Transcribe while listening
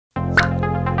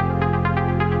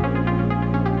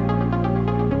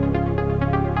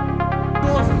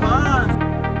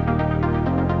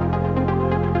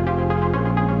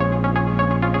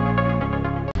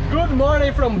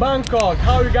from Bangkok.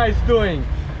 How are you guys doing?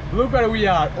 Look where we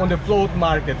are, on the float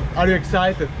market. Are you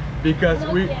excited? Because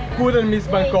we couldn't miss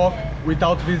Bangkok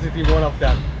without visiting one of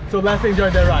them. So let's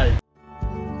enjoy the ride.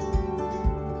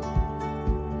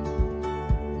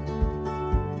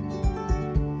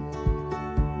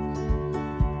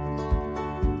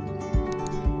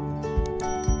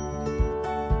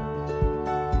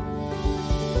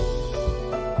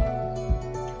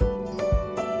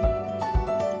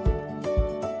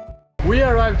 We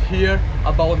arrived here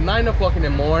about 9 o'clock in the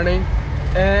morning,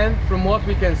 and from what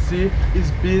we can see,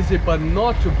 it's busy but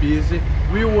not too busy.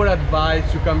 We were advised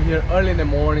to come here early in the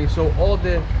morning, so all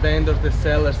the vendors, the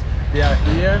sellers, they are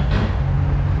here.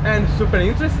 And super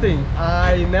interesting.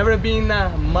 I never been in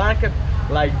a market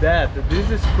like that. This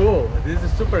is cool. This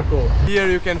is super cool. Here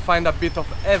you can find a bit of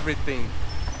everything.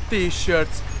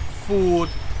 T-shirts, food,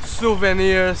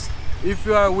 souvenirs. If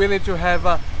you are willing to have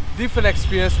a different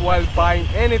experience while buying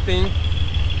anything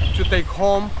to take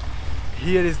home,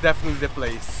 here is definitely the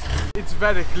place. It's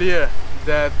very clear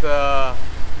that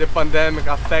the pandemic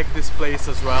affects this place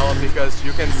as well, because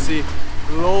you can see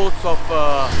loads of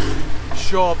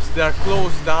shops that are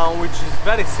closed down, which is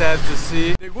very sad to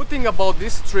see. The good thing about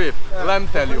this trip, let me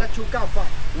tell you,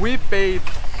 we paid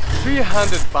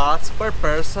 300 bahts per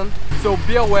person, so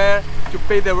be aware to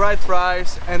pay the right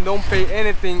price and don't pay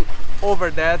anything over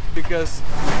that, because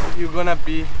you're gonna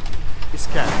be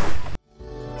scammed.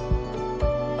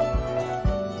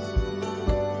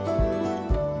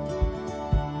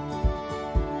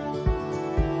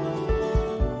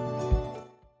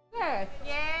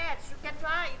 Yes, you can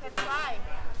try, you can try.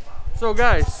 So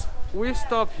guys, we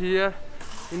stopped here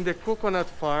in the coconut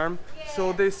farm.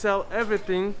 So they sell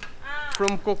everything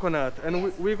from coconut,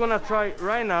 and we're gonna try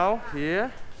right now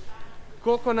here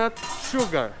coconut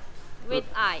sugar. With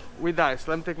ice. With ice.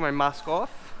 Let me take my mask off.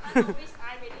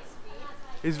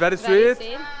 It's Very very sweet.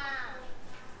 sweet.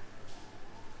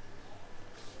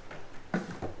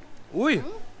 Ui.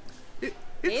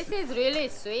 This is really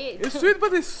sweet. It's sweet,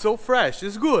 but it's so fresh.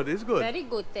 It's good. It's good. Very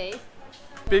good taste.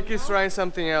 Piki is trying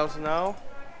something else now.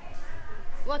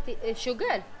 What is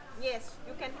sugar? Yes,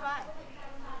 you can try.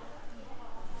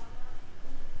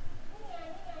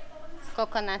 It's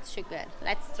coconut sugar.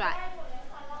 Let's try.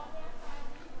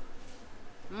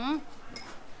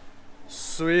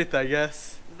 Sweet, I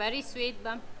guess. Very sweet,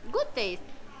 but good taste.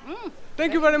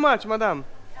 Thank you very much, madam.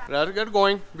 Let's get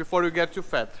going before you get too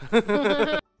fat.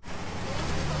 Bye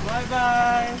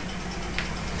bye.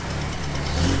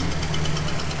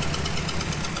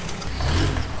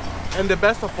 And the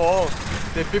best of all,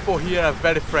 the people here are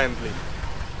very friendly.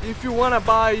 If you wanna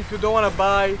buy, if you don't wanna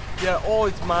buy, they are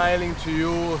always smiling to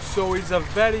you. So it's a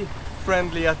very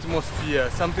friendly atmosphere,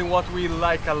 something what we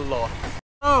like a lot.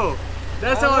 Oh,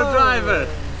 that's our driver.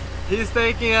 He's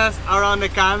taking us around the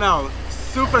canal.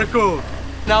 Super cool.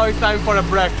 Now it's time for a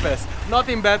breakfast.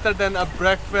 Nothing better than a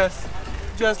breakfast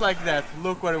just like that.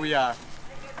 Look where we are.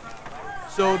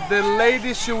 So the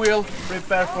lady, she will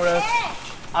prepare for us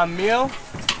a meal.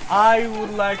 I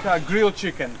would like a grilled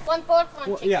chicken. One pork,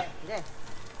 one chicken. Yeah.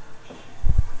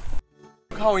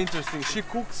 Look how interesting. She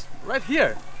cooks right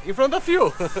here in front of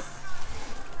you.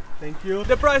 Thank you.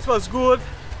 The price was good,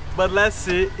 but let's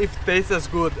see if it tastes as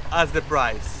good as the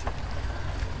price.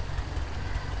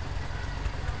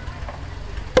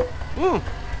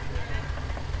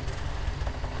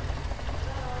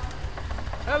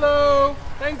 Hello,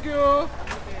 thank you.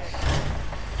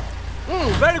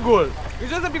 Very good. It's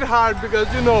just a bit hard because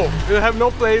you know you have no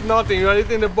plate, nothing. You are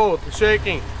eating the boat,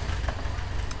 shaking.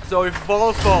 So if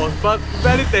falls, falls. But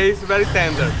very tasty, very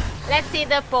tender. Let's see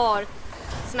the pork.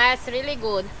 Smells really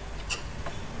good.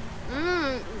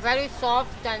 Very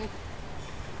soft and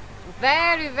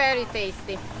very, very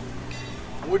tasty.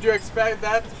 Would you expect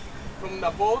that from the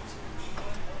boat?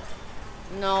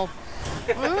 No.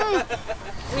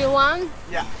 You want?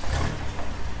 Yeah.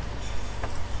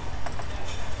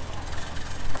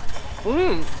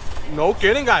 No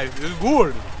kidding, guys. It's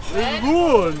good. It's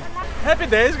good. Happy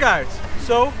days, guys.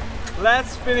 So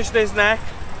let's finish the snack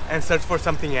and search for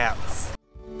something else.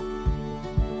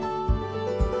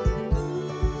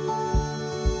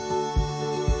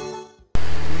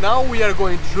 Now we are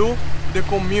going through the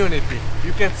community.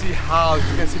 You can see houses,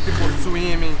 you can see people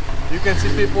swimming, you can see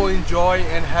people enjoying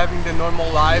and having the normal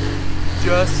life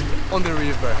just on the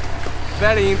river.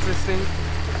 Very interesting,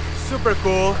 super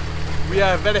cool. We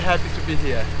are very happy to be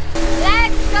here.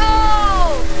 Let's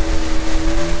go!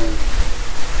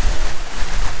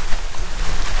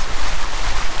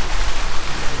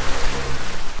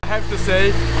 I have to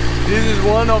say, this is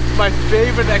one of my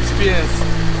favorite experiences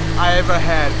I ever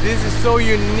had. This is so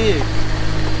unique.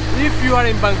 If you are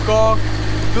in Bangkok,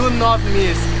 do not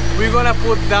miss. We're gonna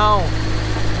put down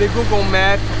the Google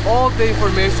Map, all the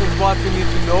information what you need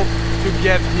to know to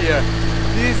get here.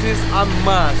 This is a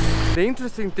must. The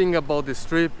interesting thing about this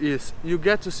trip is you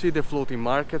get to see the floating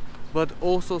market, but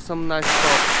also some nice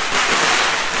stuff.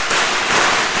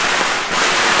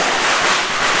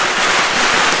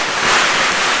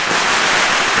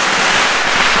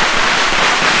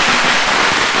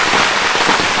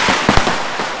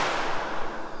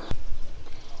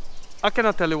 I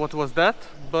cannot tell you what was that,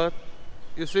 but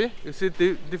you see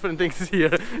different things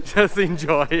here. Just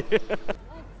enjoy.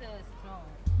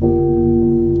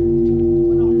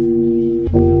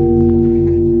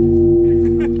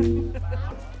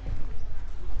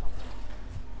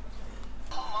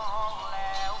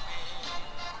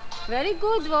 Very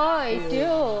good voice,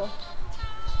 you.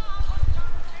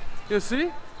 You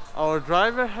see, our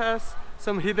driver has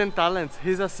some hidden talents.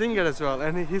 He's a singer as well,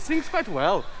 and he sings quite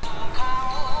well.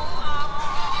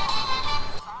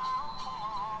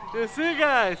 You see,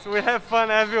 guys, we have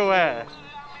fun everywhere.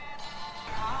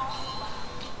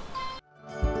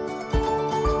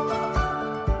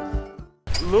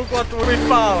 Look what we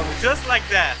found, just like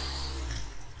that.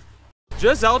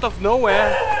 Just out of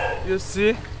nowhere, you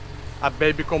see a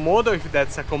baby Komodo, if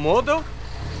that's a Komodo.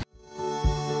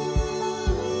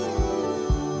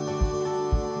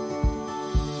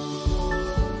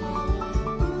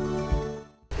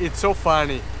 It's so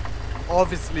funny.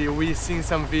 Obviously, we've seen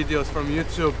some videos from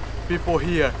YouTube, people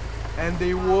here, and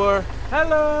they were,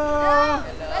 hello!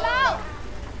 Hello!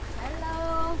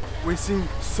 Hello! We've seen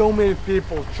so many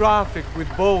people, traffic with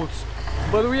boats,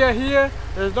 but we are here,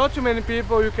 there's not too many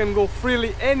people, you can go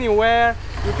freely anywhere,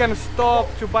 you can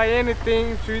stop to buy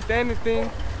anything, to eat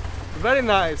anything. Very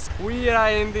nice. We are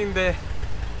ending the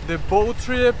boat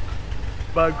trip,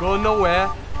 but go nowhere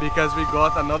because we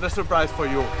got another surprise for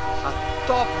you.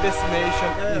 Top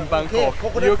destination in Bangkok.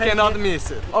 You cannot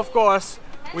miss it. Of course,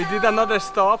 we did another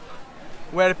stop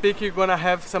where Piki gonna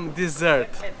have some dessert.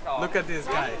 Look at this,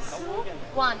 guys.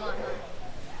 One.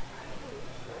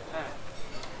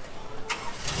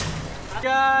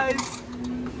 Guys,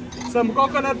 some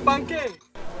coconut pancake.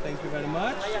 Thank you very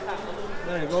much.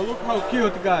 There you go. Look how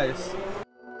cute, guys.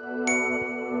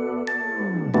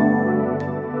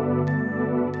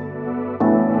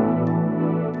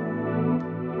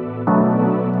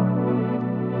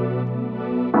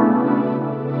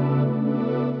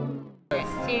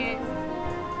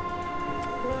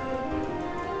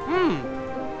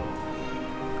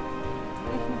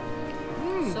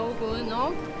 So good,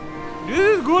 no? This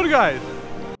is good, guys.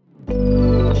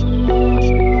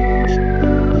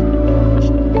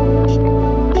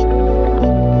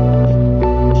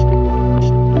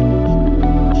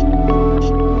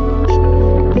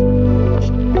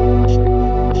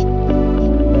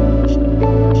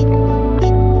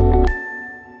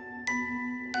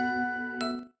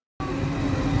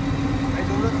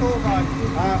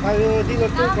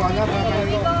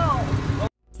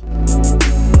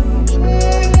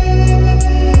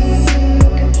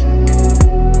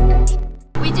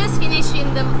 We just finished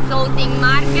in the floating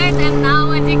market, and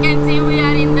now, as you can see, we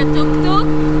are in the tuk-tuk,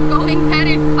 going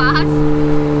very fast,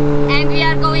 and we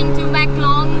are going to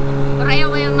Maeklong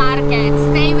railway market.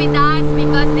 Stay with us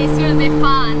because this will be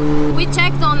fun. We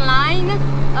checked online,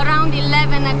 around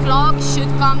 11 o'clock should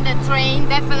come the train.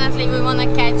 Definitely we want to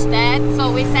catch that,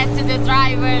 so we said to the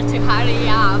driver to hurry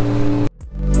up.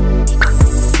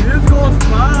 This goes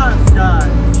fast,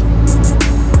 guys.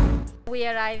 We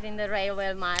arrived in the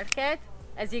railway market.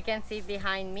 As you can see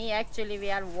behind me, actually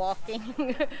we are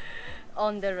walking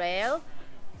on the rail.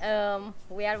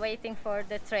 We are waiting for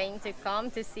the train to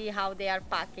come to see how they are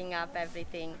packing up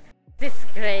everything. This is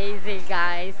crazy,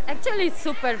 guys. Actually it's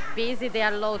super busy. There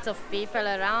are loads of people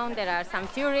around. There are some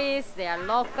tourists, there are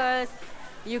locals.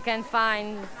 You can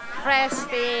find fresh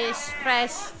fish,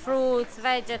 fresh fruits,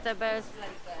 vegetables,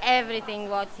 everything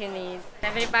what you need.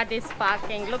 Everybody's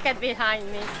packing. Look at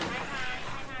behind me.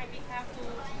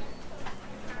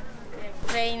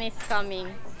 The train is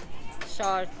coming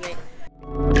shortly.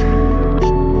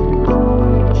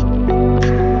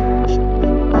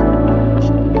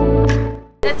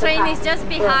 The train is just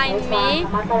behind me,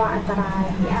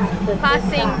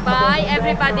 passing by.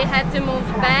 Everybody had to move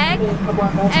back,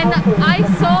 and I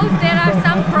saw there are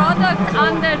some products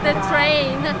under the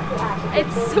train.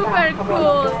 It's super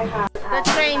cool. The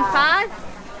train passed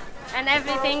and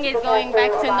everything is going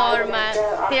back to normal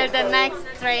till the next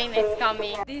train is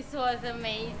coming. This was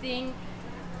amazing.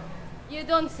 You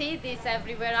don't see this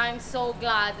everywhere. I'm so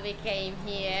glad we came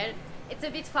here. It's a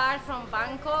bit far from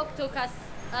Bangkok. Took us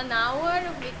an hour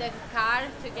with the car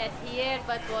to get here,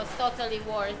 but was totally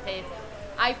worth it.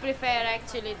 I prefer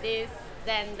actually this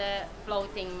than the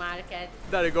floating market.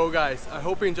 There you go, guys. I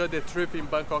hope you enjoyed the trip in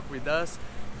Bangkok with us.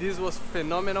 This was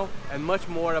phenomenal, and much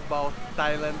more about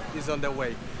Thailand is on the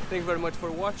way. Thank you very much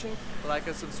for watching. Like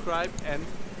and subscribe, and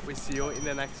we see you in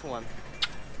the next one.